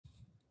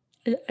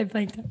I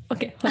blanked out.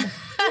 Okay, hold on.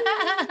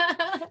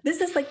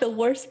 This is like the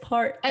worst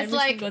part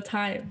single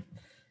time.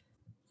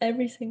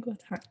 Every single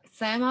time.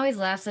 Sam always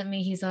laughs at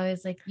me. He's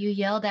always like, you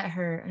yelled at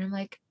her. And I'm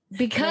like,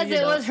 because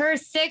it was her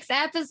 6th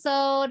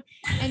episode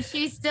and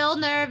she's still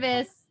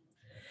nervous.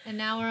 And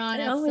now we're on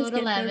episode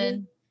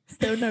 11.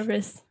 Still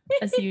nervous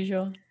as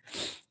usual.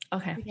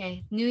 Okay.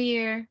 Okay. New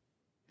year.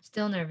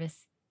 Still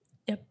nervous.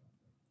 Yep.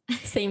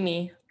 Same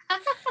me.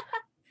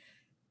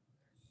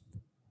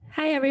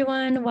 Hi,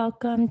 everyone.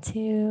 Welcome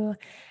to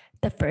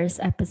the first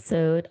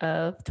episode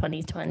of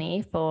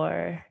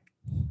 2024.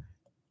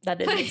 That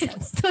didn't make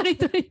sense.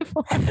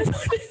 2024.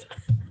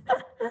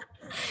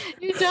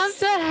 You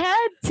jumped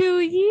ahead 2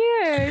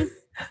 years.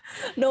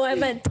 No, I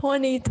meant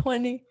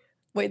 2020.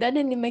 Wait, that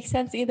didn't make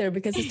sense either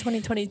because it's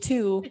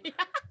 2022. Yeah.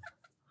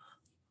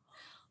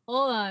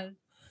 Hold on.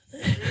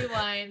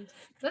 Rewind.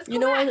 Let's go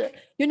back.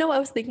 You know what I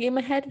was thinking in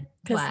my head?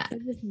 Because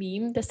there's this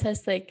meme that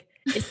says like,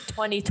 it's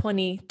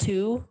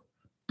 2022.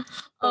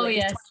 Oh, like,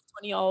 yes. It's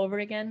 2020 all over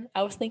again.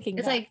 I was thinking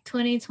it's like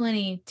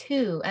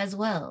 2022 as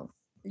well.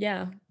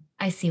 Yeah.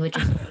 I see what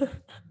you're saying.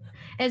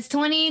 It's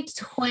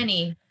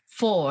 2020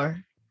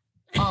 for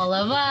all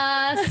of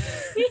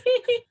us.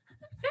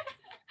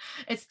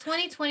 It's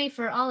 2020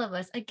 for all of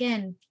us.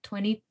 Again,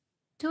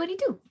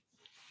 2022.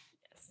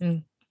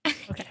 Yes.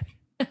 Okay.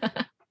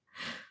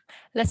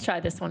 Let's try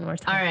this one more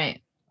time. All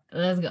right.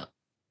 Let's go.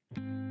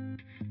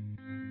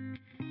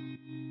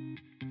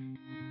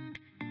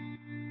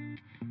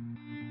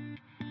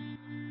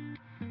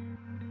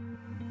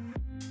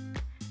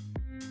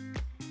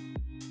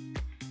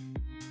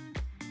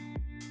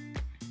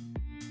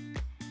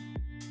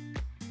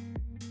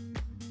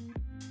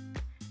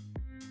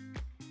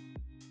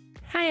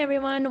 Hi,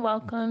 everyone.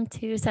 Welcome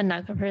to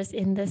Sonographers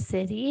in the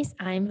Cities.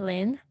 I'm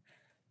Lynn.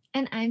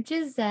 And I'm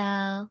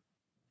Giselle.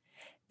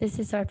 This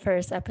is our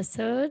first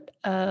episode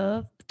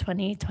of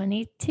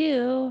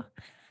 2022.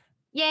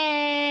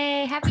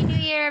 Yay! Happy New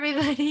Year,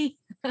 everybody.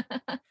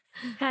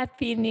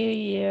 Happy New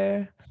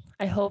Year.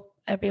 I hope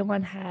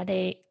everyone had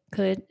a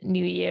good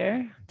New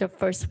Year, the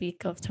first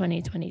week of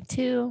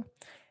 2022.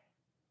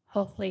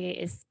 Hopefully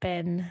it's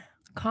been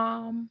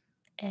calm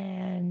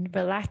and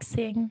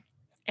relaxing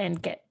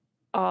and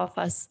all of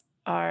us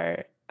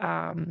are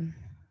kind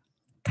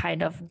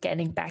of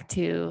getting back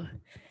to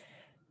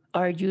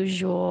our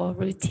usual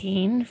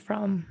routine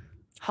from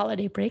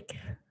holiday break.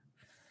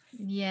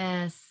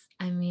 Yes.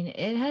 I mean,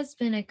 it has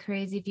been a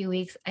crazy few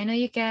weeks. I know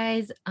you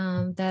guys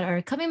that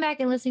are coming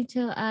back and listening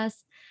to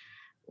us,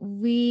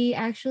 we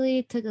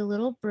actually took a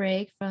little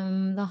break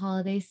from the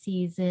holiday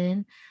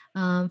season.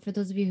 For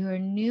those of you who are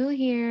new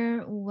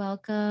here,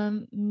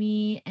 welcome.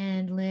 Me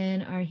and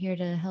Lynn are here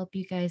to help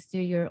you guys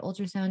through your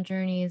ultrasound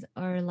journeys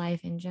or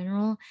life in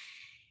general.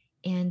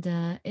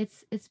 And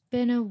it's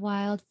been a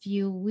wild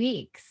few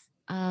weeks.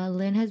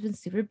 Lynn has been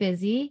super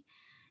busy.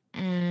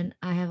 And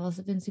I have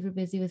also been super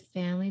busy with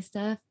family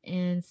stuff.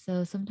 And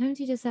so sometimes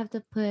you just have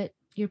to put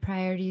your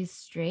priorities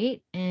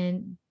straight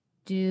and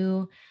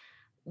do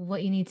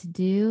what you need to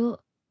do.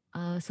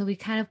 So we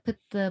kind of put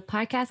the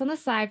podcast on the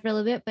side for a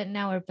little bit, but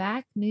now we're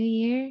back, new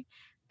year,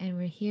 and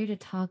we're here to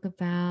talk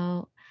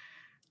about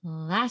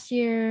last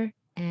year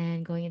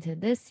and going into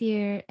this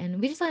year.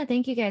 And we just want to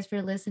thank you guys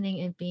for listening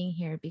and being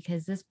here,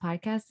 because this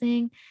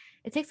podcasting,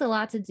 it takes a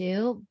lot to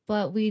do,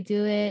 but we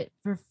do it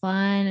for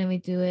fun and we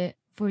do it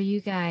for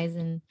you guys.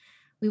 And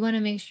we want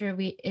to make sure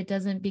it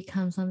doesn't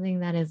become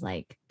something that is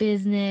like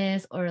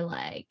business or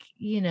like,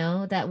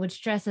 that would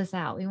stress us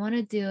out. We want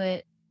to do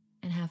it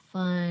and have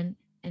fun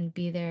and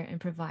be there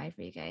and provide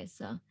for you guys.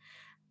 So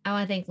I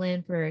want to thank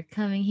Lynn for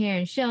coming here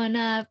and showing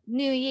up.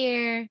 New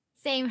year,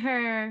 same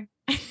her.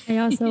 I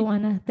also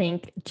want to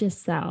thank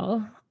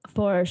Giselle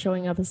for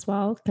showing up as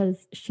well,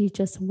 because she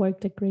just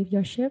worked a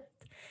graveyard shift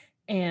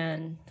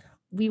and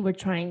we were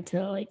trying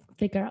to like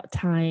figure out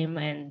time,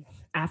 and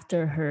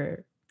after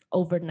her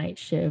overnight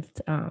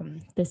shift,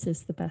 this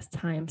is the best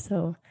time.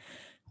 So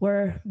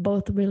we're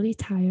both really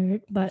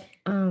tired, but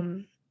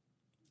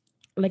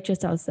like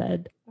Giselle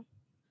said,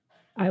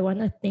 I want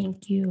to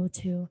thank you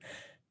to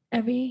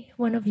every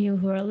one of you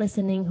who are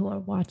listening, who are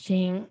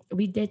watching.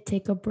 We did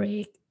take a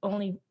break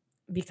only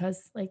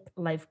because like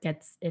life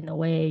gets in the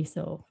way.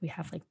 So we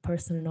have like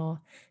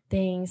personal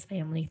things,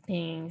 family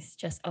things,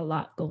 just a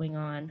lot going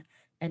on.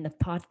 And the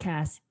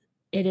podcast,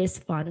 it is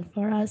fun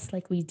for us.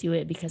 Like we do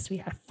it because we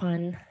have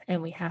fun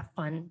and we have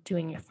fun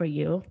doing it for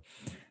you.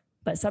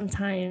 But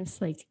sometimes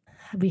like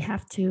we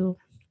have to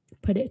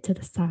put it to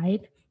the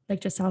side,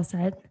 like Giselle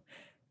said,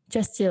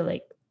 just to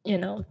like,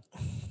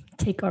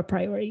 take our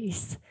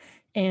priorities.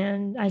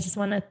 And I just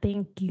want to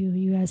thank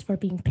you guys for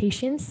being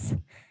patient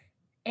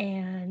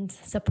and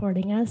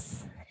supporting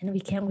us. And we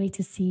can't wait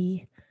to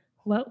see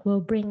what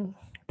we'll bring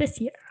this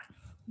year.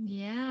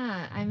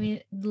 Yeah, I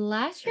mean,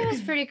 last year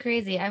was pretty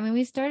crazy. I mean,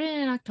 we started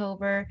in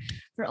October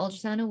for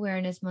Ultrasound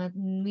Awareness Month,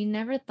 and we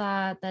never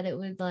thought that it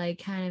would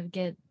like kind of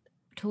get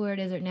to where it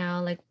is right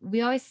now. Like we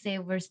always say,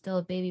 we're still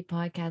a baby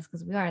podcast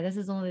because we are. This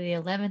is only the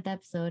 11th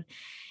episode,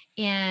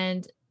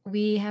 and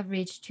we have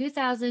reached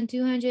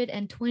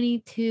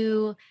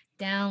 2,222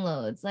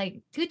 downloads,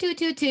 like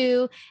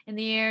 2222 in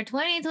the year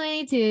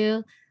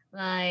 2022,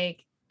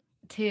 like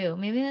two.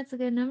 Maybe that's a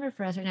good number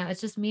for us right now.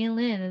 It's just me and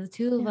Lynn, and the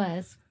two of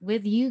us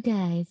with you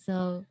guys.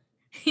 So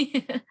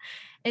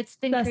it's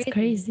been That's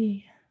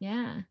crazy.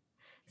 Yeah.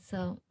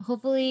 So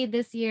hopefully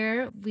this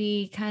year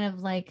we kind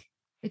of like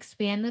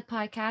expand the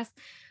podcast.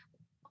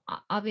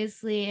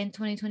 Obviously in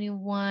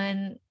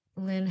 2021,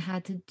 Lynn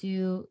had to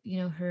do,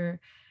 her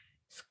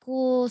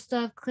school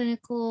stuff,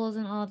 clinicals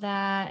and all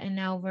that. And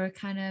now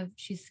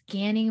she's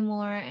scanning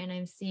more and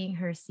I'm seeing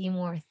her see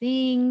more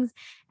things.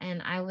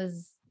 And I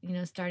was,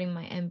 starting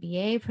my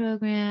MBA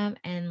program,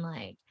 and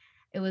like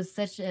it was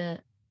such a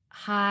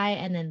high,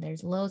 and then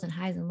there's lows and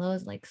highs and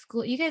lows, like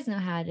school. You guys know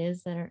how it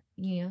is that are,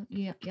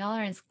 y'all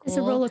are in school. It's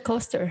a roller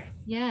coaster.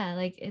 Yeah,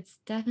 like it's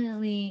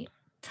definitely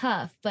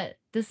tough, but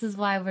this is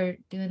why we're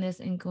doing this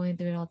and going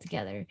through it all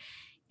together.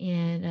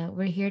 And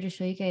we're here to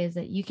show you guys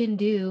that you can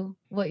do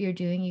what you're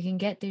doing. You can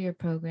get through your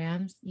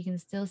programs. You can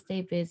still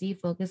stay busy,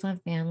 focus on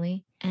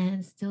family,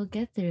 and still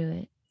get through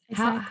it.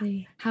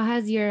 Exactly. How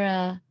has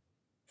your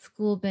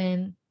school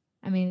been?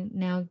 I mean,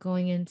 now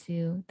going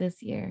into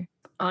this year.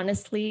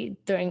 Honestly,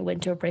 during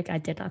winter break, I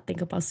did not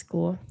think about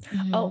school.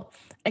 Mm-hmm. Oh,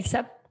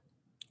 except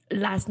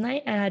last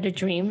night I had a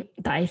dream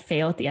that I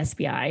failed the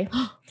SBI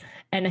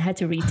and I had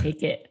to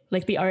retake it.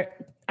 Like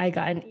I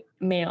got an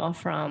mail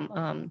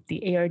from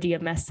the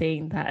ARDMS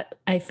saying that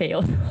I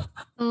failed.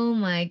 Oh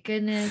my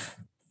goodness.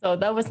 So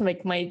that was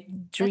like my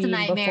dream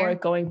before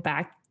going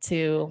back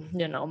to,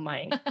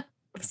 my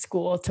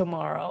school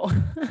tomorrow.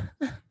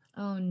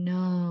 Oh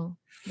no.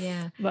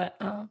 Yeah. But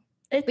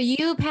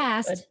you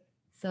passed. Good.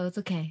 So it's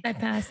okay. I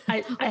passed.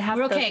 I have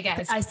We're okay,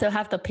 guys. I still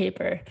have the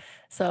paper.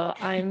 So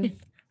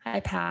I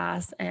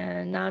passed,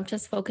 and now I'm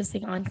just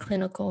focusing on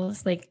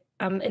clinicals. Like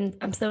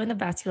I'm still in the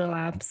vascular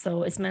lab,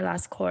 so it's my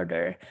last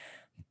quarter,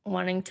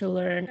 wanting to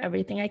learn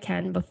everything I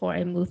can before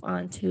I move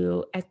on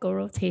to echo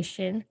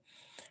rotation.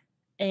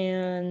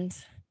 And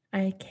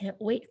I can't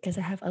wait because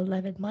I have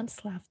 11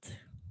 months left.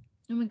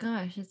 Oh my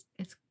gosh,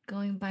 it's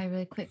going by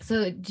really quick.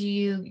 So do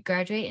you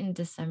graduate in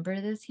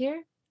December this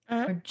year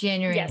or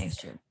January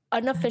next year?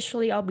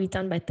 Unofficially, I'll be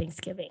done by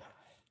Thanksgiving.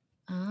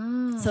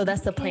 Oh, so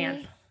that's the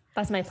plan.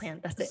 That's my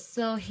plan. That's it.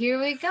 So here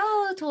we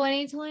go,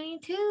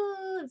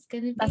 2022. It's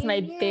gonna be. That's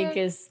my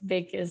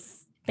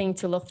biggest thing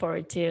to look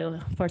forward to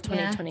for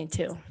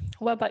 2022. Yeah.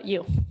 What about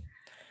you?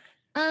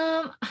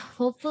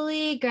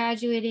 Hopefully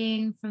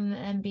graduating from the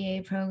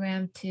MBA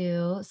program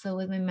too. So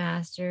with my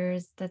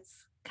master's,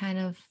 that's kind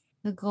of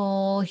the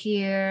goal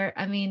here.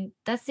 I mean,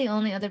 that's the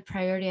only other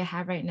priority I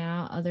have right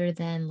now, other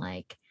than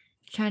like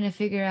trying to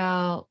figure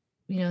out,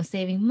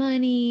 saving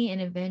money and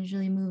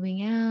eventually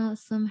moving out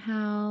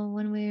somehow,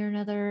 one way or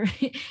another.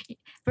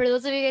 For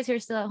those of you guys who are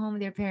still at home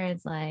with your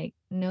parents, like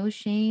no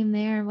shame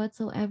there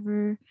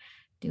whatsoever.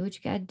 Do what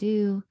you gotta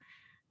do.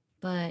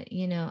 But,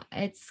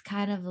 it's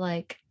kind of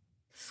like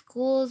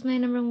school is my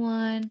number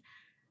one.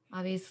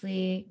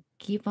 Obviously,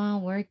 keep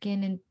on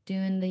working and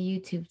doing the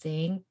YouTube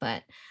thing.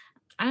 But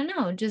I don't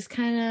know, just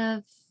kind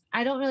of,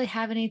 I don't really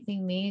have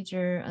anything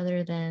major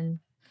other than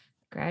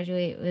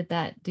graduate with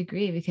that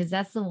degree, because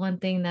that's the one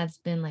thing that's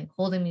been like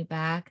holding me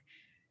back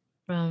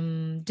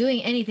from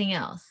doing anything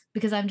else,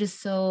 because I'm just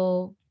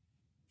so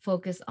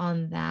focused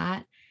on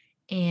that.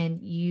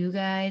 And you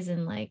guys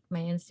and like my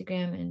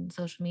Instagram and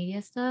social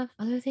media stuff,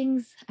 other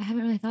things I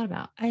haven't really thought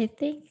about. I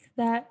think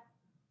that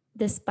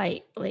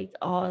despite like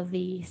all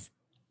these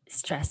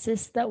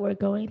stresses that we're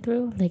going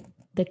through, like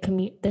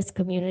this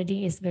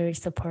community is very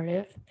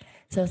supportive.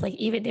 So it's like,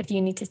 even if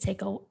you need to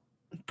take a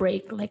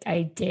break like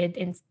I did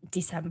in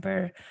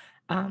December,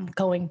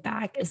 going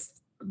back is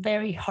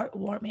very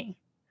heartwarming.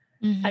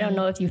 Mm-hmm. I don't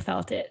know if you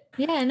felt it.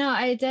 Yeah, no,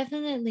 I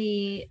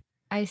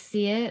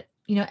see it.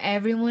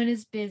 Everyone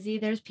is busy.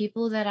 There's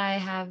people that I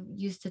have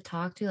used to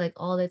talk to like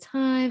all the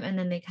time, and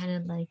then they kind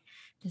of like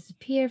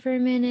disappear for a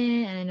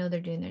minute, and I know they're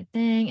doing their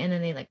thing, and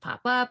then they like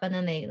pop up, and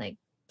then they like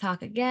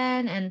talk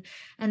again, and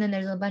then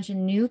there's a bunch of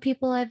new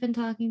people I've been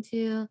talking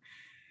to.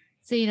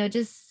 So,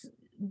 just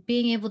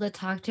being able to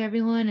talk to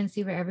everyone and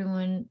see where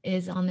everyone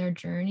is on their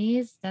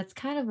journeys, that's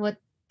kind of what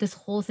this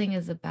whole thing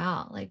is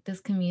about, like this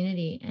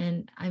community.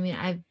 And I mean,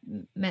 I've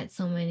met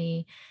so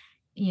many,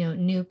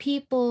 new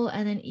people,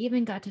 and then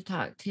even got to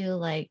talk to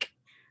like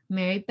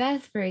Mary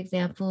Beth, for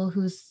example,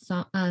 who's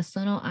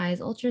Sono Eyes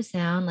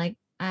Ultrasound. Like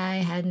I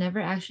had never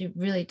actually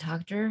really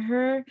talked to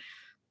her,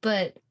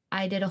 but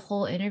I did a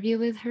whole interview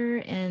with her,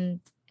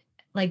 and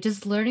like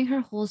just learning her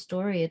whole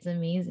story, it's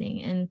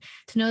amazing. And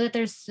to know that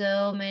there's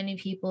so many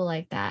people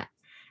like that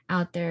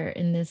out there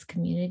in this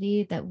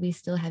community that we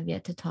still have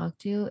yet to talk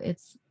to,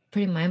 it's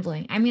pretty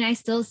mind-blowing. I mean, I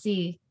still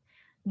see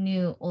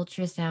new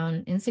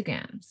ultrasound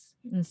Instagrams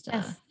and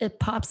stuff. Yes, it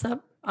pops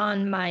up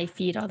on my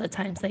feed all the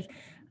time. It's like,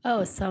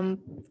 oh,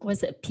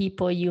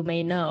 people you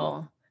may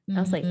know. Mm-hmm.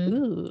 I was like,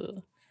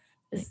 ooh,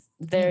 it's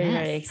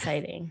very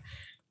exciting.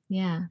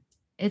 Yeah,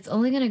 it's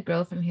only going to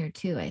grow from here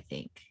too, I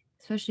think,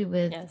 especially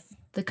with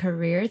the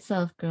career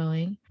itself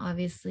growing.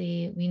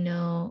 Obviously, we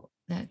know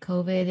that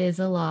COVID is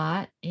a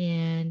lot,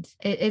 and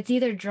it's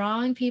either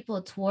drawing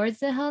people towards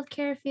the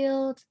healthcare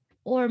field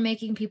or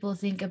making people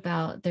think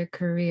about their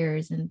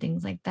careers and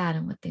things like that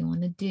and what they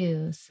want to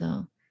do.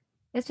 So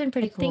it's been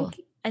pretty cool.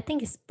 I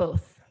think it's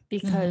both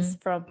because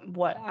Mm-hmm. from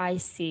what I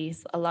see,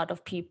 a lot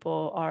of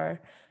people are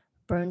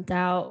burnt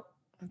out.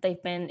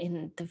 They've been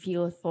in the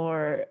field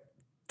for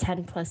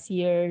 10 plus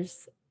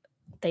years.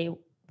 They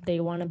they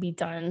want to be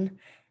done.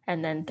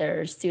 And then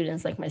there are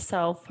students like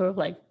myself who are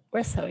like,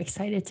 we're so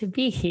excited to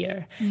be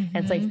here. And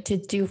it's Mm-hmm. like to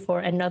do for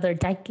another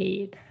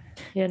decade,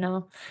 you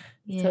know?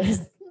 So Yeah.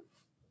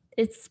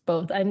 it's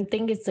both. I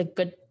think it's a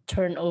good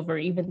turnover,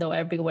 even though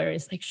everywhere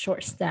is like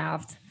short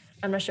staffed.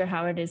 I'm not sure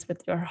how it is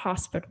with your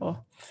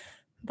hospital,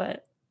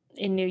 but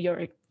in New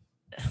York,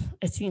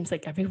 it seems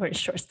like everywhere is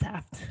short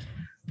staffed.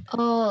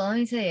 Oh, let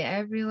me tell you,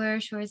 everywhere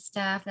short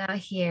staffed out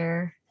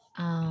here.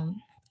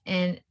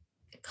 And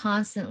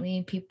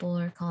constantly people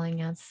are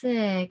calling out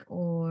sick,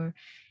 or,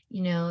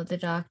 the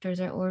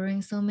doctors are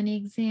ordering so many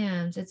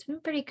exams. It's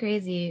been pretty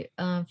crazy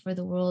for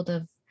the world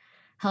of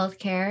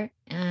healthcare.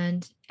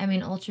 And I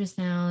mean,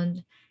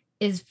 ultrasound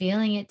is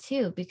feeling it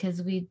too,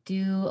 because we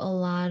do a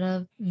lot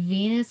of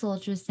venous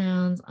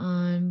ultrasounds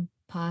on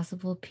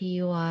possible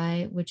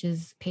PUI, which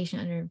is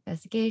patient under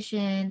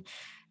investigation,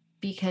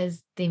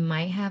 because they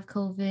might have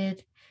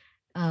COVID.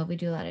 We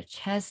do a lot of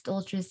chest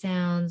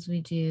ultrasounds. We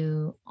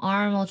do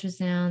arm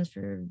ultrasounds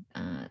for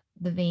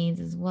the veins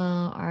as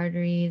well,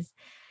 arteries.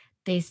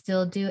 They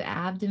still do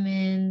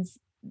abdomens.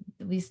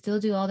 We still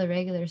do all the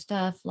regular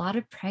stuff. A lot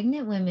of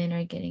pregnant women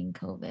are getting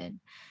COVID.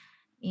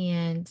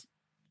 And,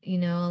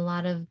 a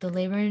lot of the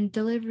labor and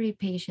delivery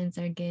patients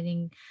are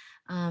getting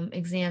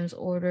exams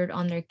ordered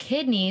on their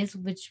kidneys,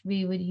 which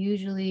we would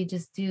usually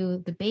just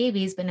do the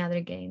babies, but now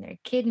they're getting their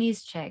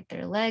kidneys checked,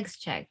 their legs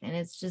checked. And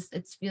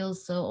it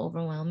feels so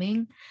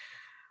overwhelming.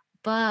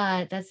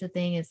 But that's the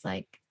thing, it's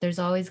like there's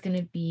always going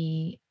to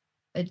be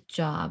a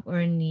job or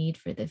a need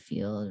for the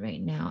field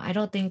right now. I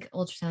don't think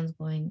ultrasound's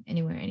going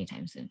anywhere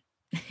anytime soon.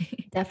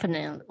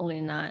 Definitely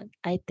not.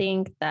 I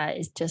think that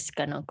it's just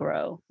gonna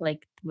grow.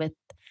 Like with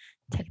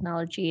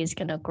technology is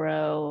gonna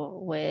grow,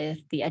 with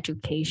the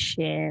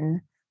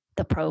education,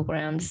 the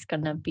programs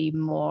gonna be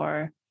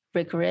more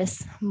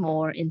rigorous,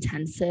 more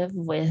intensive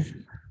with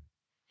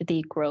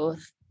the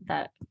growth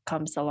that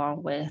comes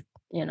along with,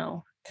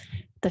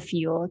 the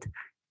field.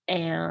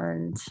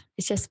 And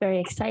it's just very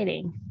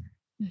exciting.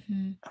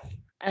 Mhm.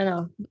 I don't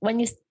know. When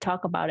you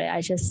talk about it,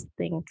 I just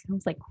think I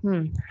was like,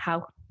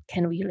 how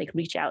can we like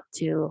reach out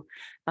to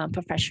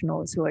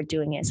professionals who are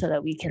doing it so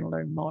that we can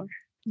learn more?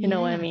 You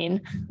know what I Yeah.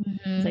 mean?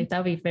 It's Mhm. like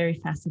that'd be very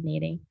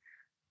fascinating.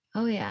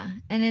 Oh yeah.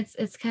 And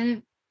it's kind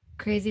of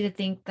crazy to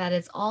think that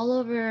it's all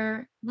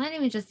over, not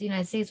even just the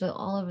United States, but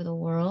all over the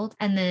world.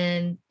 And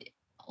then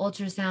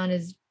ultrasound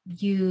is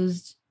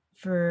used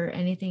for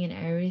anything and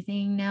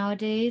everything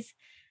nowadays.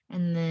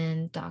 And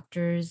then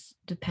doctors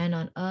depend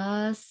on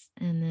us.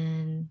 And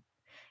then,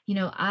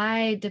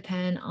 I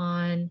depend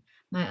on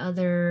my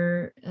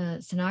other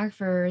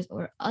sonographers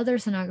or other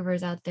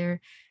sonographers out there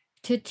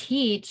to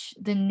teach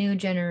the new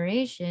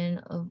generation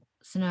of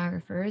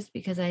sonographers,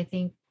 because I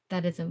think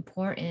that it's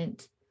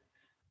important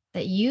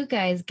that you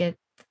guys get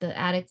the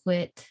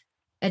adequate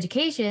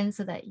education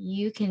so that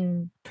you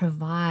can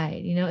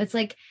provide. It's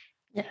like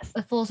Yes,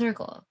 a full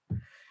circle.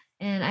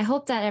 And I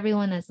hope that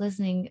everyone that's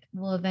listening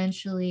will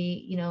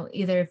eventually,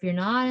 either if you're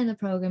not in the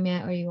program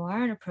yet or you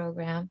are in a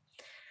program,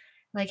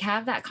 like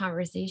have that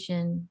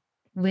conversation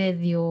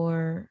with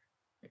your,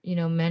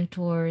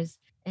 mentors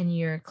and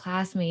your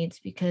classmates,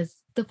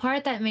 because the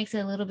part that makes it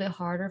a little bit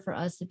harder for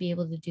us to be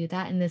able to do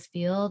that in this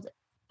field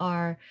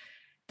are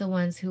the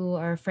ones who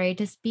are afraid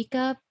to speak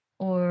up,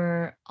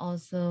 or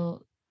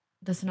also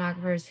the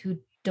sonographers who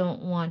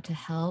don't want to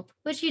help,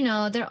 which,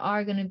 there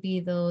are going to be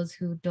those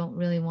who don't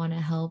really want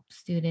to help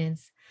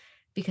students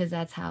because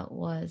that's how it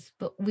was.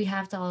 But we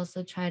have to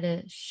also try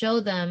to show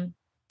them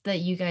that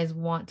you guys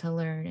want to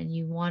learn and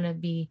you want to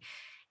be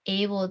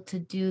able to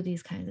do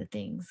these kinds of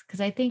things. Because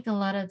I think a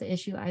lot of the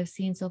issue I've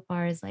seen so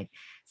far is like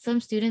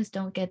some students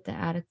don't get the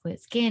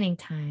adequate scanning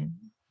time,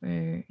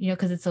 or,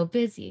 because it's so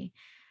busy.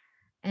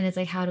 And it's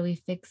like, how do we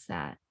fix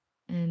that?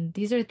 And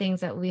these are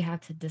things that we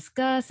have to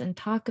discuss and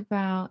talk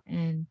about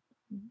and,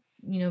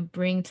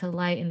 bring to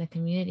light in the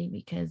community.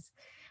 Because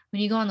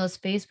when you go on those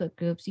Facebook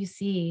groups, you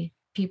see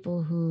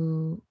people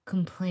who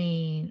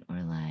complain,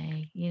 or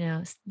like,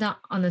 not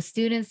on the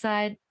student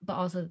side, but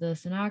also the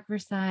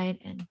sonographer side.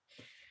 And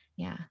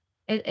yeah,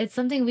 it's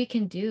something we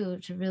can do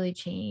to really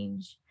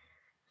change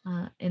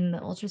in the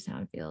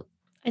ultrasound field.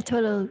 I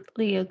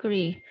totally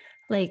agree.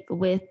 Like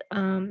with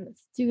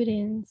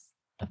students,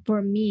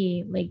 for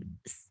me, like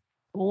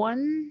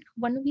one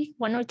week,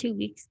 1 or 2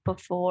 weeks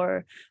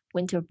before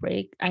winter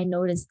break, I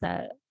noticed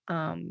that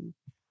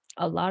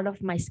a lot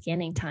of my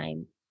scanning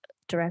time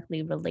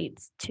directly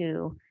relates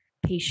to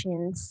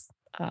patients.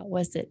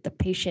 Was it the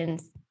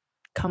patients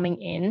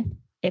coming in?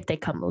 If they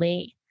come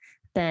late,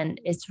 then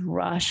it's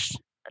rushed.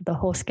 The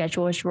whole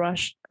schedule is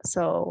rushed.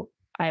 So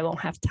I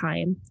won't have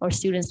time, or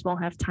students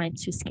won't have time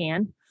to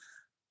scan.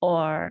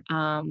 or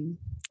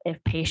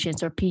if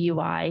patients are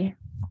PUI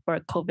or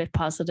COVID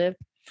positive,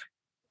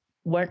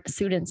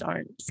 students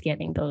aren't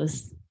scanning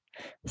those.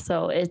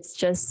 So it's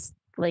just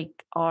like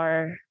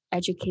our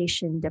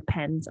education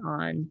depends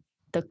on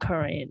the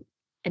current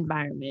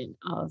environment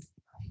of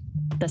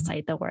the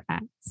site that we're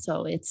at.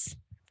 So it's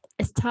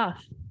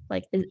tough.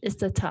 Like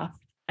it's a tough.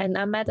 And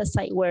I'm at a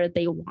site where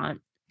they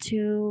want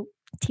to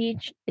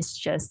teach. It's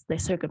just the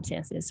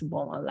circumstances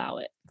won't allow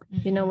it.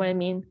 You know what I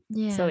mean?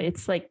 Yeah. So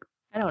it's like,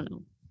 I don't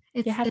know.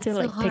 You have to so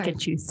like hard. pick and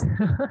choose.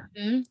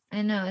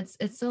 I know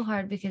it's so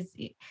hard because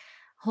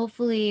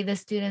hopefully the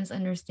students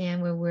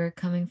understand where we're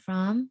coming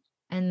from,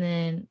 and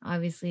then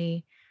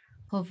obviously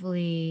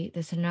hopefully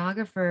the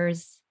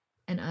sonographers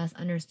and us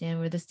understand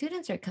where the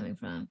students are coming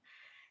from,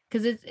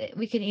 because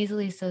we can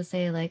easily so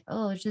say like,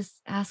 oh, just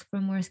ask for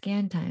more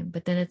scan time,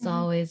 but then it's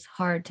always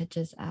hard to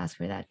just ask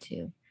for that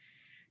too.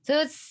 So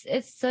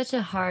it's such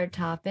a hard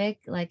topic.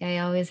 Like I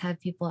always have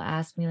people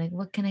ask me like,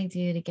 what can I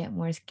do to get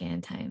more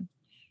scan time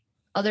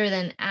other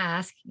than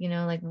ask,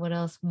 like what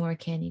else more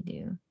can you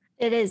do?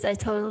 It is. I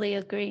totally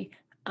agree.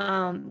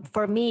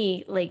 For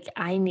me, like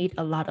I need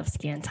a lot of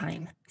scan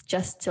time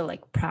just to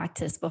like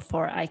practice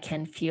before I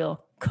can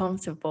feel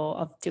comfortable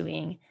of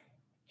doing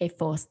a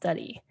full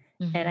study.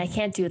 And I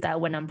can't do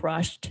that when I'm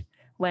rushed,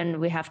 when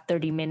we have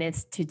 30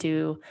 minutes to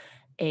do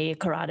a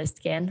carotid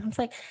scan. I was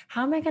like,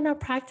 how am I going to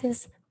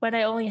practice when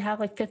I only have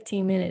like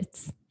 15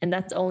 minutes? And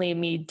that's only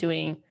me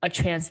doing a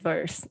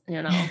transverse,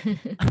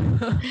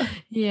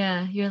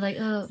 Yeah, you're like,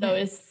 oh. So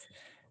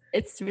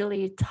it's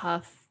really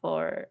tough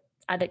for,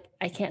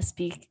 I can't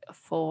speak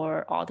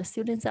for all the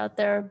students out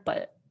there,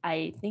 but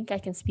I think I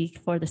can speak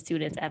for the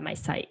students at my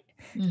site,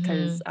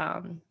 because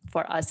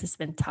for us, it's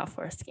been tough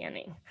for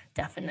scanning,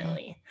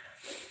 definitely.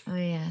 Oh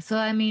yeah. So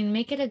I mean,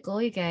 make it a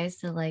goal, you guys,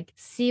 to like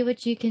see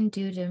what you can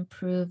do to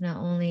improve not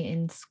only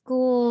in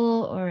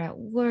school or at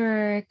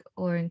work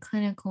or in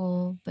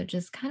clinical, but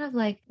just kind of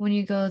like when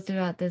you go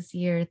throughout this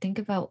year, think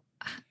about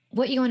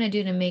what you want to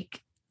do to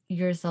make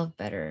yourself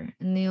better.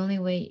 And the only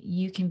way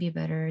you can be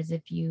better is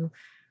if you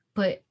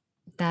put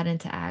that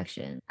into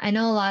action. I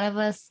know a lot of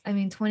us, I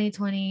mean,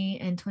 2020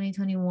 and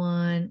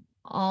 2021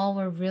 all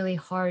were really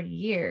hard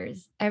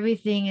years.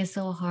 Everything is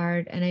so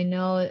hard. And I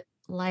know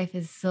life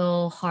is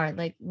so hard.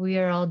 Like we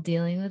are all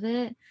dealing with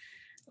it.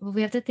 But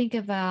we have to think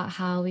about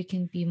how we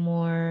can be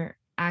more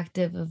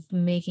active of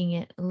making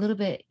it a little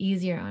bit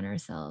easier on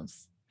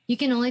ourselves. You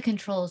can only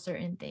control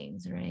certain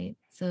things, right?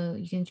 So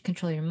you can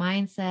control your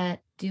mindset,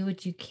 do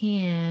what you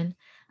can.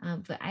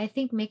 But I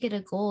think make it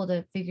a goal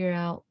to figure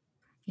out,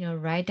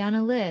 write down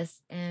a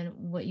list and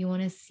what you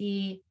want to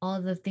see,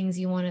 all the things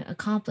you want to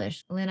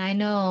accomplish. Lynn, I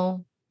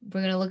know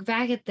we're going to look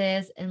back at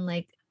this and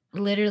like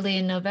literally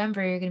in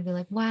November, you're going to be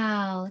like,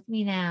 wow, look at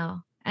me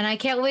now. And I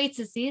can't wait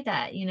to see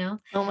that,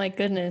 Oh my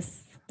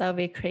goodness. That would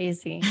be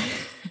crazy.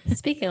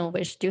 Speaking of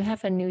which, do you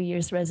have a New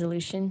Year's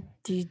resolution?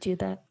 Do you do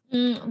that?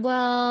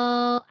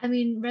 Well, I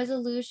mean,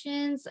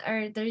 resolutions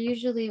they're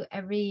usually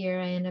every year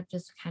I end up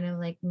just kind of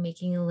like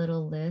making a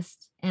little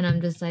list, and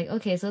I'm just like,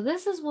 okay, so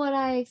this is what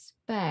I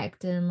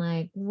expect and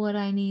like what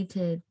I need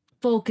to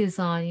focus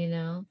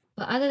on.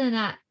 But other than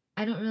that,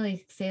 I don't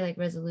really say like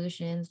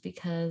resolutions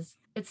because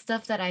it's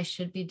stuff that I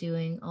should be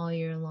doing all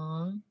year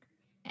long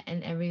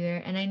and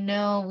everywhere. And I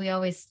know we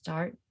always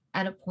start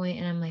at a point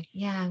and I'm like,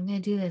 yeah, I'm gonna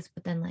do this,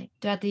 but then like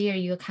throughout the year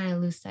you kind of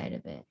lose sight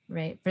of it,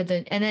 right?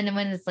 And then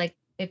when it's like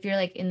if you're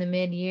like in the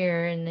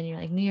mid-year and then you're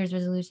like New Year's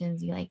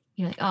resolutions, you're like,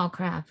 oh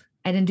crap,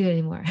 I didn't do it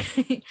anymore.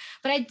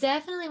 But I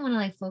definitely want to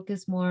like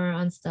focus more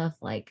on stuff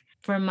like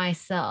for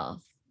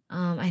myself.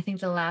 I think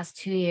the last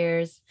 2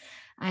 years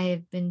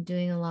I've been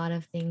doing a lot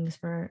of things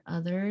for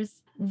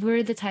others.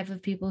 We're the type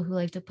of people who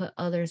like to put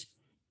others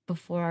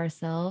before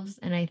ourselves.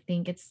 And I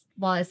think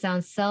while it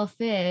sounds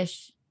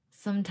selfish,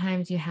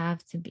 sometimes you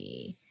have to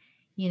be.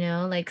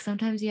 Like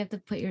sometimes you have to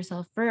put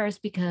yourself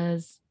first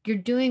because you're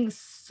doing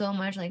so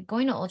much. Like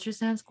going to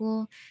ultrasound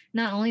school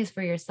not only is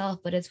for yourself,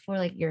 but it's for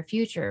like your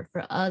future,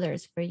 for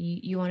others, for you.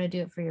 You want to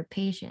do it for your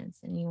patients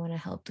and you want to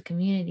help the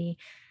community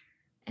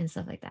and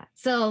stuff like that.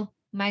 So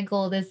my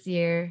goal this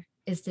year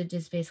is to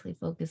just basically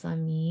focus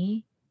on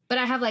me. But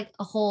I have like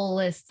a whole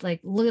list,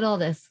 like look at all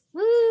this.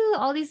 Woo,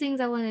 all these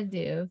things I want to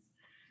do.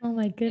 Oh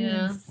my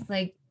goodness.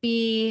 Like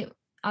be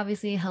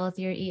obviously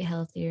healthier, eat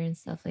healthier and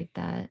stuff like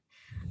that.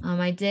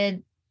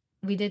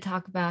 We did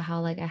talk about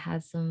how like I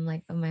had some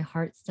like of my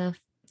heart stuff.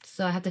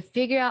 So I have to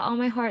figure out all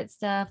my heart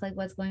stuff, like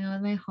what's going on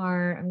with my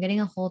heart. I'm getting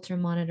a Holter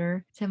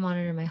monitor to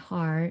monitor my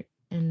heart.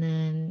 And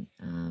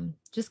then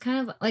just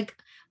kind of like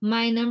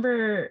my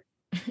number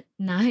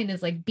 9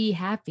 is like be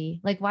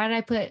happy. Like why did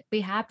I put be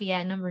happy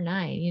at number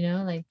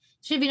 9? Like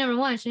should be number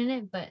 1,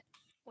 shouldn't it? But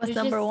what's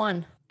number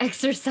 1?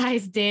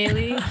 Exercise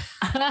daily.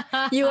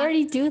 You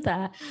already do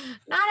that.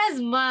 Not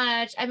as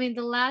much. I mean,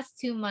 the last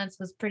 2 months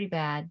was pretty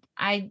bad.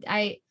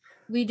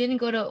 We didn't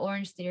go to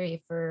Orange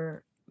Theory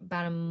for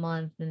about a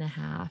month and a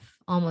half,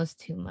 almost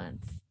 2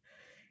 months.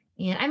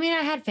 And I mean,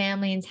 I had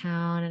family in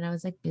town and I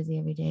was like busy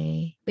every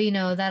day,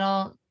 but that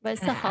all But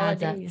it's kind the of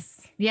adds up.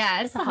 holidays. Yeah,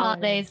 It's it's the the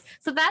holidays. holidays.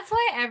 So that's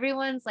why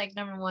everyone's like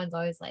number one's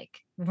always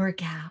like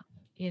workout,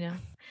 you know.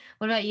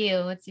 What about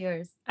you? What's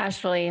yours?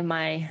 Actually,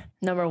 my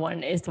number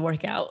one is the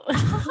workout.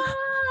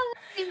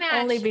 We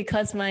Only match.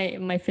 because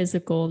my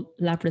physical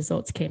lab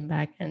results came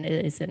back and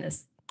it isn't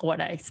as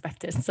what I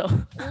expected. So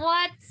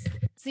What?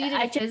 So you did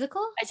I a just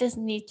physical? I just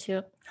need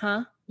to,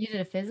 huh? You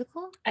did a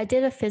physical? I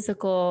did a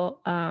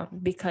physical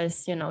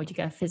because you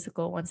get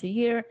physical once a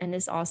year, and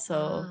it's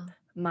also Oh.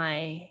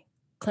 my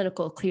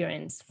clinical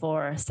clearance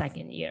for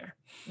second year.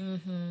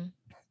 Mm-hmm.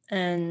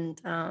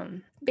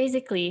 And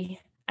basically,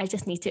 I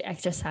just need to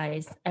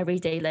exercise every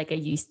day like I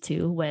used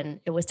to when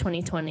it was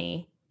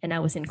 2020 and I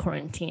was in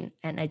quarantine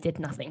and I did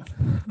nothing.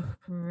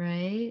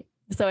 Right.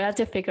 So I have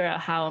to figure out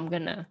how I'm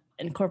gonna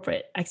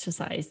incorporate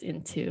exercise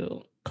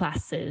into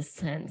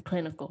classes and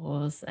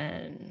clinicals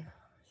and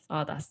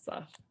all that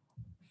stuff.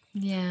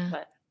 Yeah.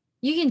 But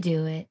You can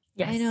do it.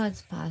 I know yes,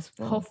 it's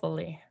possible.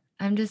 hopefully.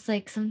 I'm just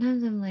like,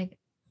 sometimes I'm like,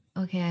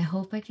 okay, I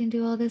hope I can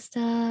do all this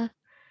stuff.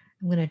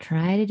 I'm going to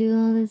try to do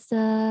all this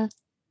stuff.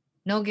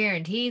 No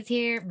guarantees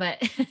here,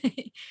 but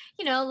life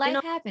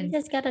You happens.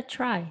 just gotta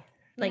try.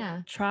 Like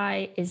Yeah.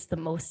 try is the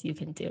most you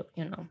can do.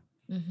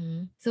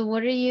 Mm-hmm. So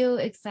what are you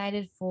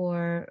excited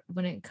for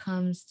when it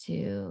comes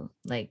to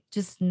like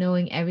just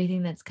knowing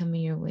everything that's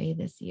coming your way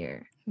this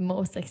year?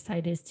 Most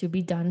excited is to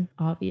be done,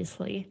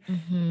 obviously.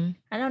 Mm-hmm.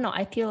 I don't know.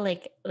 I feel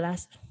like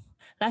last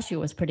year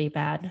was pretty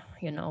bad,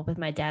 with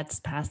my dad's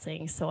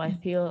passing. So I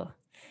feel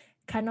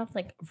kind of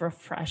like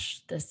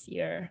refreshed this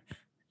year.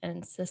 And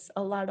it's just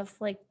a lot of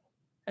like,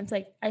 it's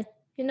like,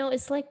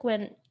 it's like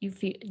when you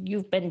feel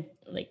you've been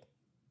like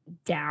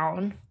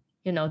down,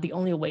 the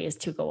only way is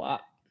to go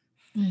up.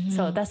 Mm-hmm.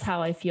 So that's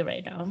how I feel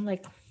right now. I'm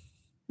like,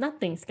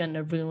 nothing's going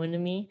to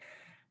ruin me.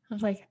 I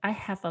was like, I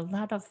have a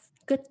lot of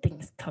good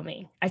things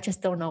coming. I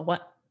just don't know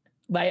what.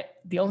 But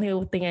the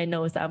only thing I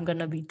know is that I'm going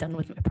to be done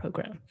with my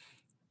program.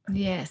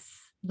 Yes.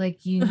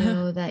 Like,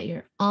 that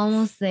you're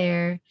almost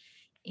there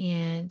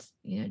and,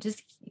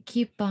 just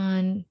keep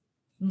on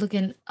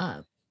looking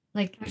up.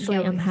 Like, Actually,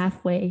 I'm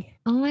halfway.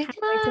 Oh my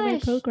Halfway to my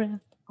gosh.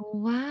 program.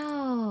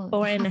 Wow.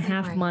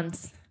 4.5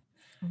 months.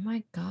 Oh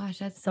my gosh.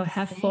 That's So I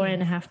have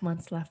 4.5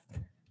 months left.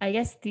 I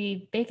guess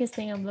the biggest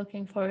thing I'm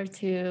looking forward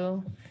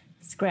to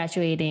is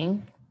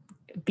graduating,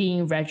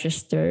 being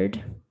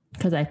registered,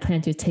 because I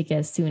plan to take it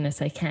as soon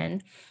as I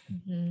can.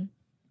 Mm-hmm.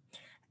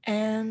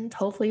 And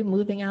hopefully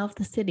moving out of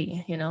the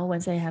city,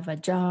 once I have a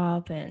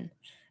job and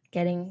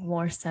getting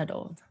more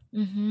settled.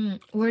 Mm-hmm.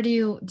 Where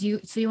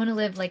so you want to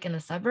live like in the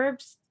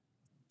suburbs?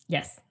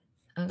 Yes.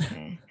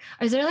 Okay.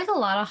 Is there like a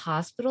lot of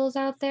hospitals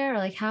out there, or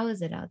like how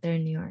is it out there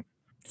in New York?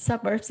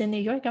 Suburbs in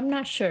New York, I'm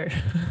not sure.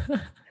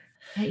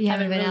 You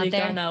haven't been really out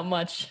there? gone out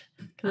much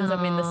because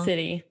I'm in the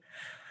city.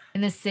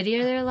 In the city,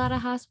 are there a lot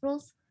of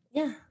hospitals?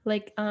 Yeah,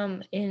 like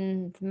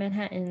in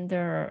Manhattan,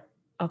 there are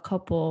a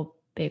couple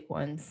big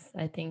ones.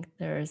 I think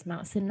there's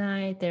Mount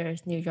Sinai,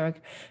 there's New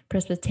York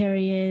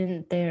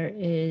Presbyterian, there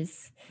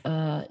is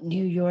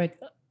New York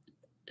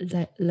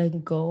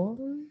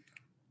Langone,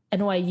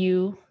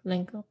 NYU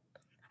Langone.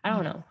 I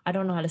don't know. I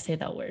don't know how to say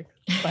that word,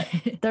 but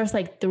there's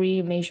like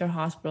 3 major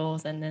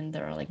hospitals, and then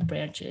there are like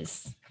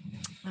branches.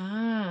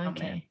 Ah,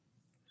 okay.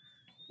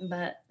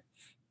 But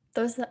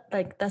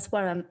that's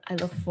what I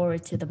look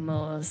forward to the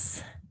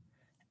most.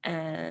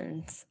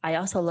 And I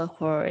also look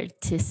forward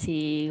to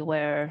see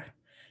where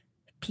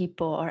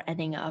people are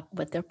ending up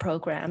with their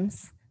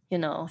programs.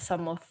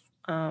 Some of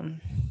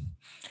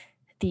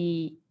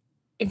the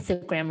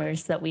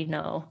Instagrammers that we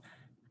know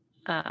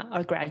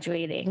are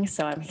graduating.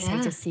 So I'm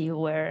excited to see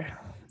where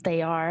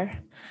they are,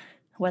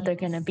 what they're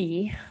going to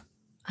be.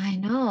 I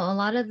know a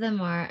lot of them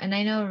are. And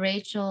I know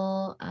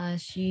Rachel,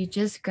 she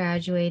just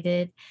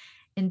graduated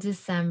in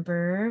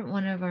December,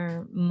 one of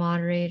our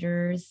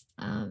moderators.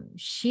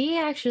 She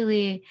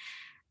actually,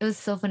 it was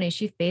so funny.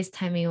 She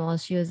FaceTimed me while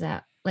she was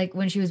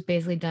when she was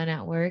basically done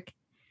at work.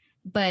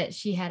 But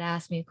she had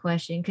asked me a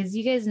question because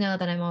you guys know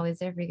that I'm always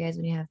there for you guys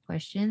when you have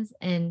questions.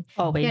 And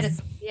always,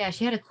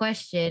 she had a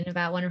question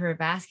about one of her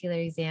vascular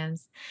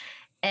exams.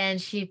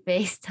 And she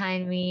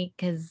FaceTimed me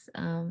because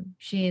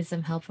she needs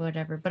some help or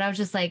whatever. But I was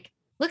just like,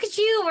 look at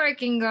you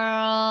working,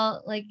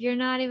 girl. Like, you're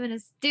not even a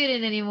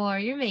student anymore.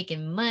 You're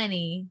making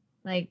money.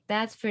 Like,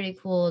 that's pretty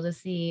cool to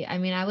see. I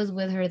mean, I was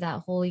with her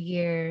that whole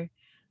year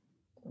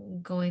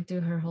going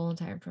through her whole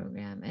entire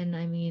program. And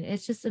I mean,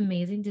 it's just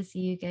amazing to see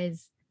you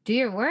guys do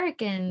your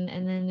work and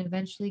then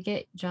eventually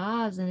get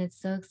jobs. And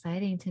it's so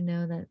exciting to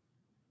know that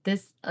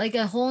this, like,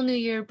 a whole new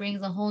year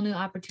brings a whole new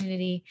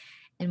opportunity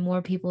and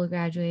more people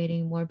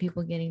graduating, more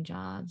people getting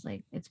jobs.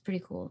 Like, it's pretty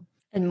cool.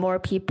 And more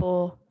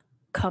people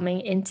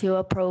coming into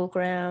a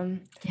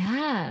program.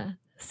 Yeah.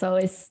 So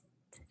it's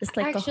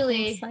like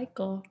actually, a whole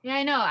cycle. Yeah,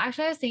 I know.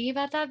 Actually, I was thinking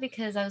about that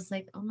because I was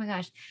like, oh my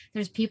gosh,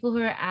 there's people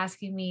who are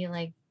asking me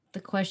like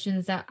the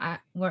questions that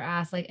were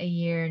asked like a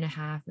year and a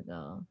half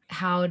ago,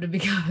 how to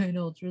become an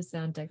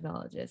ultrasound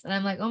technologist. And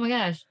I'm like, oh my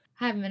gosh,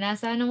 haven't been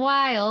asked that in a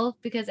while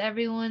because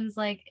everyone's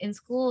like in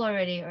school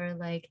already or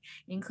like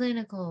in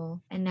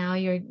clinical. And now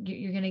you're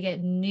gonna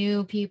get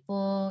new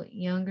people,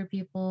 younger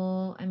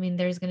people. I mean,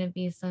 there's gonna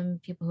be some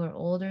people who are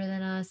older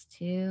than us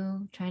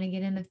too, trying to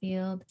get in the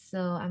field. So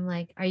I'm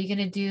like, what are you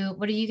gonna do?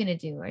 Are you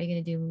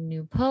gonna do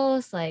new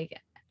posts? Like,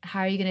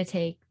 how are you gonna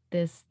take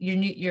this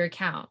your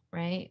account,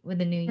 right? With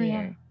the new Yeah.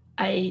 year?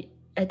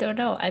 I don't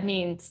know. I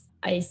mean,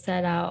 I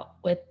set out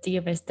with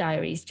DMS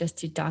diaries just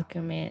to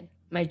document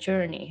my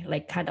journey,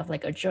 like kind of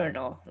like a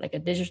journal, like a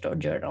digital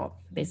journal,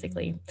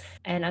 basically.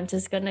 And I'm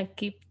just gonna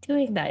keep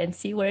doing that and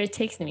see where it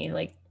takes me.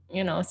 Like,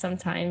 you know,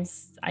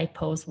 sometimes I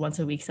post once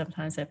a week,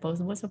 sometimes I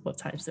post multiple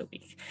times a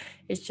week.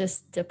 It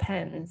just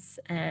depends.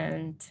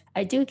 And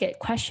I do get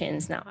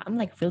questions now. I'm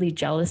like really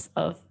jealous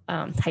of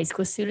high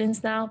school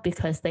students now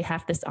because they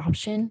have this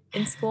option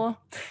in school.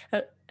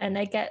 And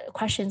I get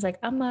questions like,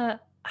 I'm a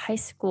high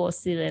school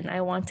student.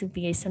 I want to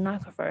be a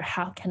sonographer.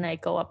 How can I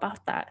go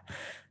about that?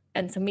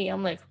 And to me,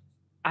 I'm like,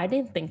 I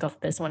didn't think of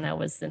this when I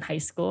was in high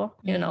school.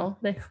 You know,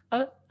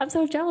 I'm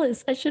so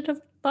jealous. I should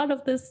have thought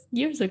of this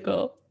years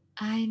ago.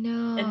 I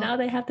know. And now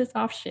they have this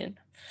option.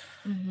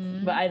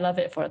 But I love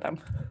it for them.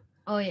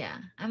 Oh yeah.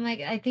 I'm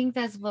like, I think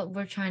that's what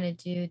we're trying to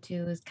do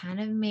too, is kind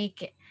of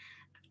make it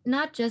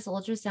not just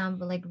ultrasound,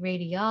 but like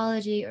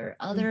radiology or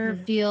other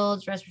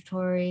fields,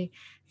 respiratory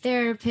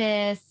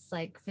therapists,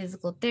 like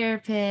physical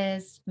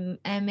therapists,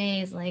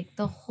 MAs, like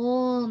the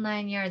whole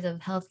 9 yards of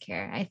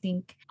healthcare. I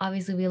think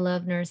obviously we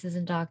love nurses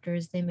and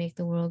doctors. They make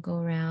the world go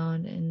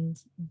round and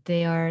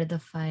they are the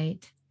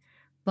fight.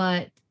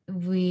 But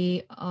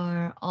we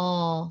are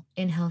all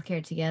in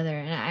healthcare together.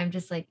 And I'm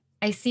just like,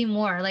 I see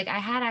more. Like I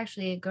had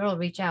actually a girl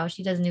reach out.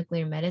 She does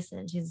nuclear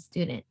medicine. She's a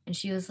student. And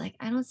she was like,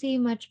 I don't see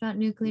much about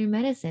nuclear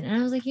medicine. And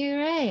I was like, you're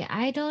right.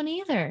 I don't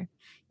either.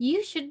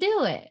 You should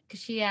do it. Because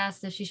she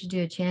asked if she should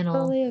do a channel.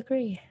 Totally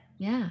agree.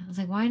 Yeah. I was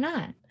like, why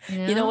not?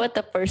 You know what?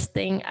 The first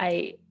thing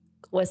I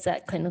was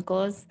at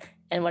clinicals,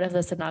 and one of the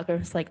sonographers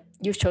was like,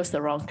 you chose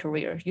the wrong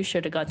career. You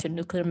should have gone to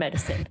nuclear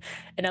medicine.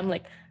 And I'm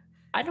like,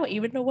 I don't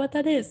even know what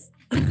that is.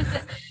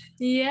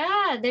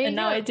 Yeah, there you and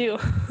go. now I do.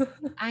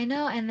 I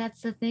know. And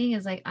that's the thing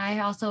is like, I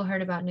also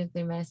heard about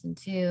nuclear medicine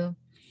too.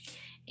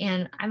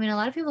 And I mean, a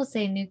lot of people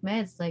say nuke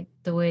med's like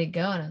the way to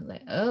go. And I was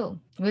like, oh,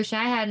 wish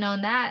I had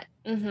known that,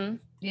 you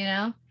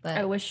know, but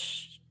I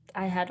wish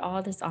I had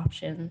all these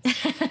options,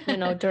 you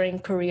know, during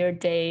career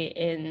day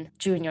in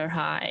junior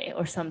high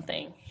or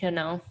something, you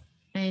know.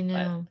 I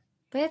know,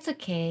 but it's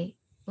okay.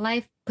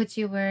 Life puts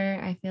you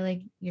where I feel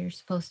like you're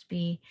supposed to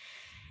be.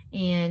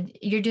 And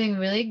you're doing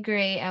really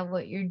great at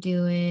what you're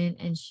doing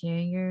and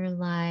sharing your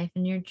life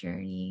and your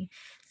journey.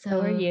 So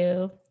are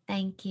you.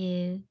 Thank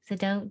you. So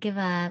don't give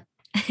up.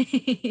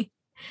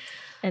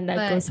 And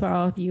that goes for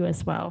all of you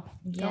as well.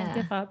 Yeah. Don't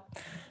give up.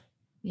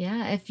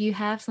 Yeah. If you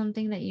have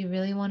something that you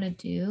really want to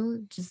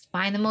do, just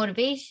find the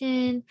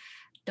motivation.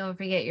 Don't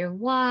forget your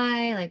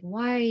why. Like,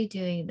 why are you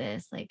doing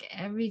this? Like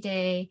every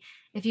day,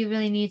 if you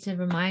really need to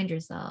remind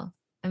yourself,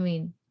 I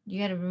mean, you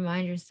got to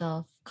remind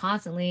yourself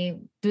constantly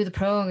through the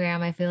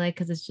program, I feel like,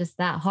 because it's just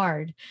that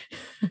hard.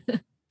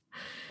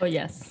 Oh,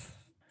 yes.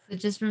 So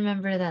just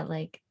remember that,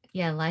 like,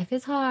 yeah, life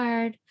is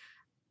hard,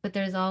 but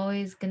there's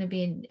always going to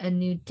be a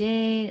new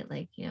day.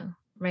 Like, you know,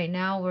 right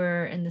now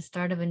we're in the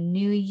start of a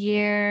new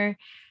year.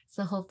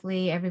 So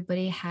hopefully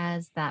everybody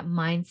has that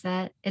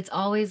mindset. It's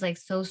always like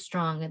so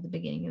strong at the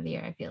beginning of the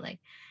year, I feel like.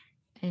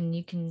 And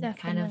you can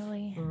kind of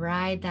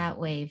ride that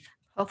wave.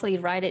 Hopefully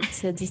ride it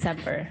to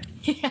December.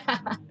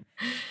 Yeah.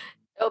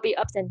 It'll be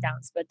ups and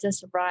downs, but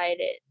just ride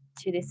it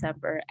to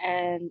December.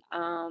 And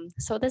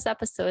so this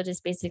episode is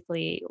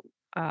basically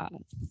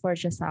for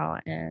Giselle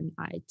and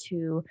I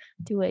to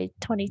do a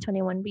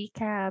 2021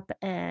 recap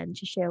and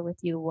to share with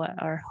you what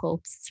our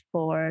hopes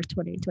for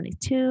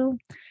 2022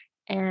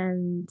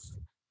 and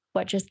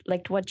what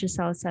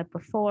Giselle said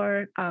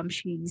before,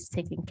 she's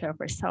taking care of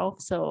herself.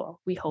 So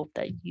we hope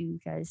that you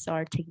guys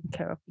are taking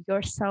care of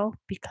yourself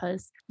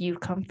because you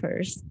come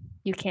first.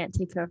 You can't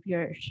take care of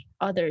your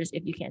others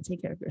if you can't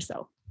take care of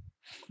yourself.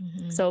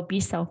 So be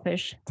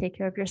selfish, take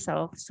care of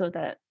yourself so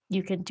that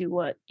you can do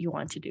what you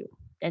want to do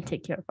and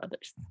take care of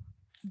others.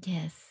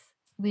 Yes,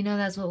 we know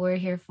that's what we're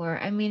here for.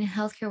 I mean,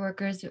 healthcare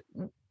workers,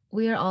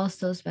 we are all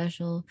so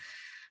special.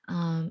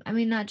 I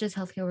mean, not just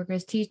healthcare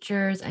workers,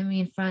 teachers, I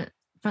mean,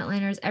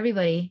 frontliners,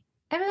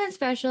 everyone's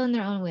special in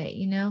their own way,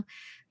 you know,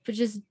 but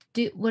just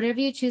do whatever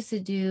you choose to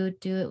do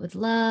it with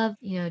love,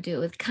 you know, do it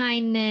with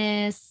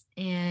kindness,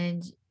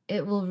 and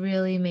it will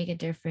really make a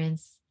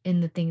difference in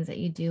the things that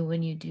you do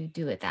when you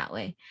do it that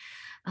way.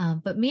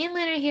 But me and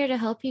Lynn are here to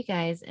help you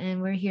guys,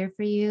 and we're here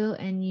for you.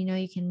 And, you know,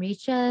 you can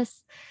reach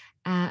us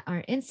at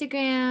our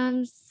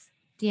Instagrams,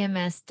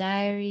 DMS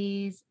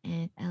Diaries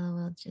and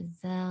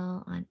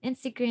LOLgeselle on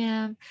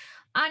Instagram,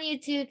 on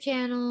YouTube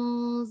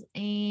channels,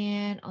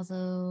 and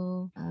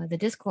also the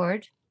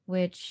Discord,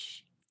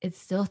 which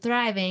it's still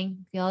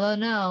thriving. If y'all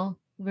don't know,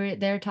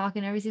 they're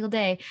talking every single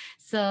day.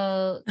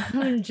 So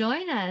come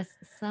join us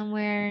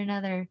somewhere or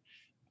another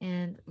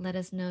and let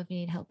us know if you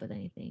need help with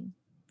anything.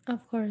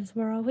 Of course,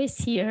 we're always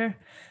here.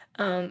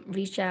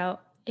 Reach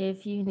out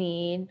if you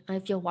need.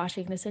 If you're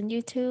watching this on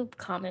YouTube,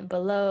 comment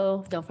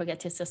below. Don't forget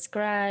to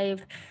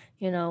subscribe.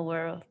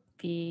 We'll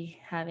be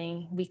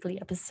having weekly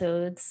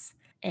episodes,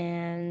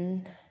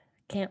 and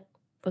can't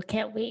we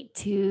can't wait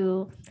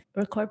to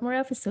record more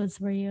episodes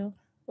for you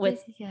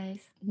with Yes, you guys.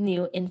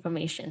 new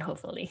information,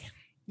 hopefully.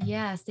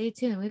 Yeah, stay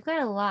tuned. We've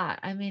got a lot.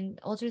 I mean,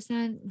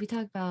 ultrasound, we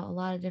talk about a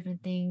lot of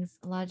different things,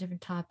 a lot of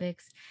different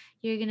topics.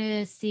 You're going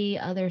to see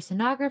other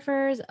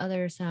sonographers,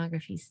 other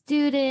sonography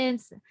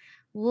students.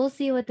 We'll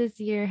see what this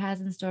year has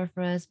in store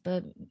for us.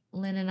 But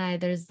Lynn and I,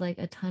 there's like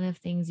a ton of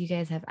things you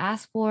guys have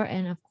asked for.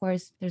 And of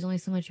course, there's only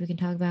so much we can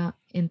talk about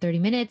in 30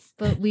 minutes,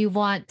 but we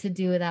want to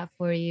do that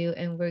for you.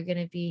 And we're going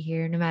to be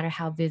here no matter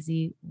how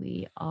busy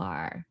we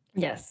are.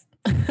 Yes.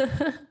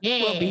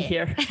 Yeah. We'll be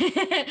here.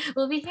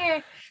 We'll be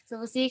here. So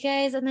we'll see you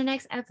guys on the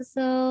next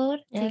episode.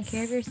 Yes. Take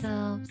care of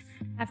yourselves.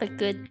 Have a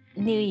good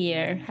new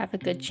year. Have a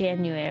good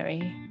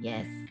January.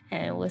 Yes.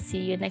 And we'll see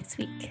you next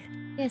week.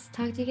 Yes.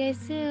 Talk to you guys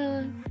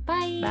soon.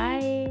 Bye.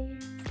 Bye.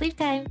 Sleep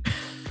time.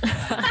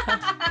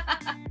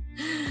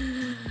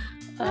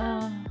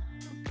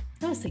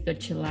 That was a good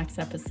chillax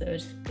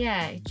episode.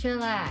 Yeah.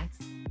 Chillax.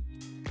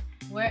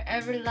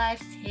 Wherever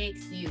life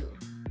takes you.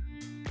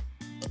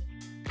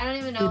 I don't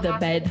even know. To the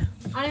bed.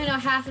 I don't even know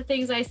half the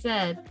things I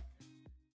said.